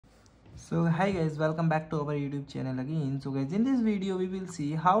So hi guys, welcome back to our YouTube channel again. So guys, in this video we will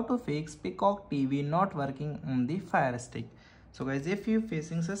see how to fix Peacock TV not working on the FireStick. So guys, if you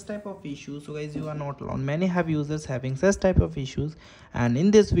facing such type of issues, so guys, you are not alone. Many have users having such type of issues, and in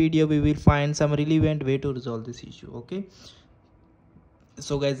this video we will find some relevant way to resolve this issue. Okay,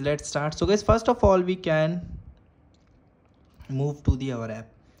 so guys, let's start. So guys, first of all we can move to our app.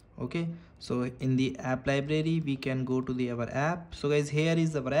 Okay, so in the app library we can go to our app. So guys, here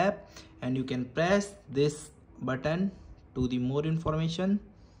is our app, and you can press this button to the more information.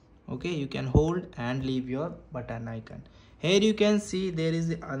 Okay, you can hold and leave your button icon. Here you can see there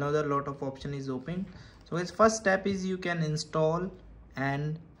is another lot of option is open. So guys, first step is you can install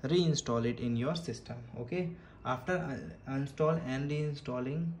and reinstall it in your system. Okay, after install and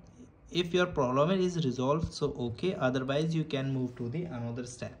reinstalling, if your problem is resolved, so okay, otherwise you can move to the another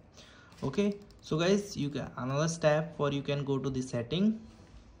step. Okay, so guys, you can another step for you can go to the setting.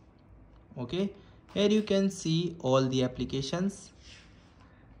 Okay, here you can see all the applications,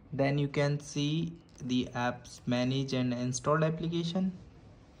 then you can see the apps manage and installed application.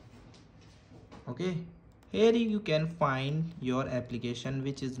 Okay, here you can find your application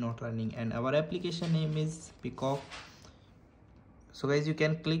which is not running, and our application name is Peacock. So guys, you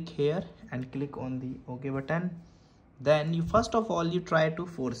can click here and click on the OK button. Then you first of all you try to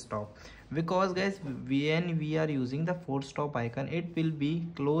force stop, because guys, when we are using the force stop icon, it will be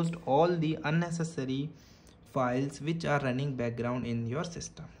closed all the unnecessary files which are running background in your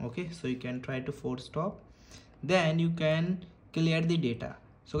system. Okay, so you can try to force stop, then you can clear the data.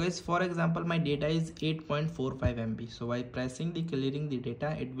 So guys, for example, my data is 8.45 MB. So by pressing the clearing the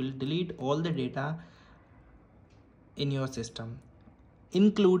data, it will delete all the data in your system,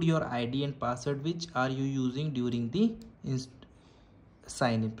 include your ID and password which are you using during the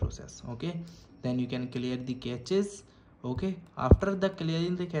sign in process. Okay, then you can clear the caches. Okay, after the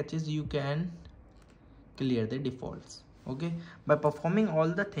clearing the caches, you can clear the defaults. Okay, by performing all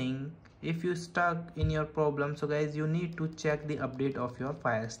the thing, if you stuck in your problem, so guys, you need to check the update of your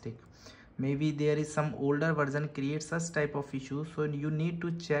FireStick. Maybe there is some older version creates such type of issue, so you need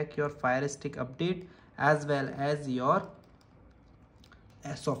to check your FireStick update as well as your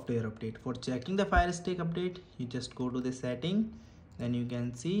software update. For checking the FireStick update, you just go to the setting, then you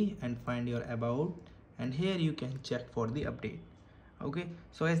can see and find your about, and here you can check for the update. Okay,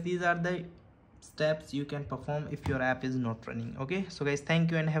 so guys, these are the steps you can perform if your app is not running. Okay, so guys,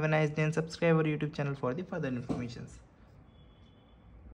 thank you and have a nice day, and subscribe our YouTube channel for the further informations.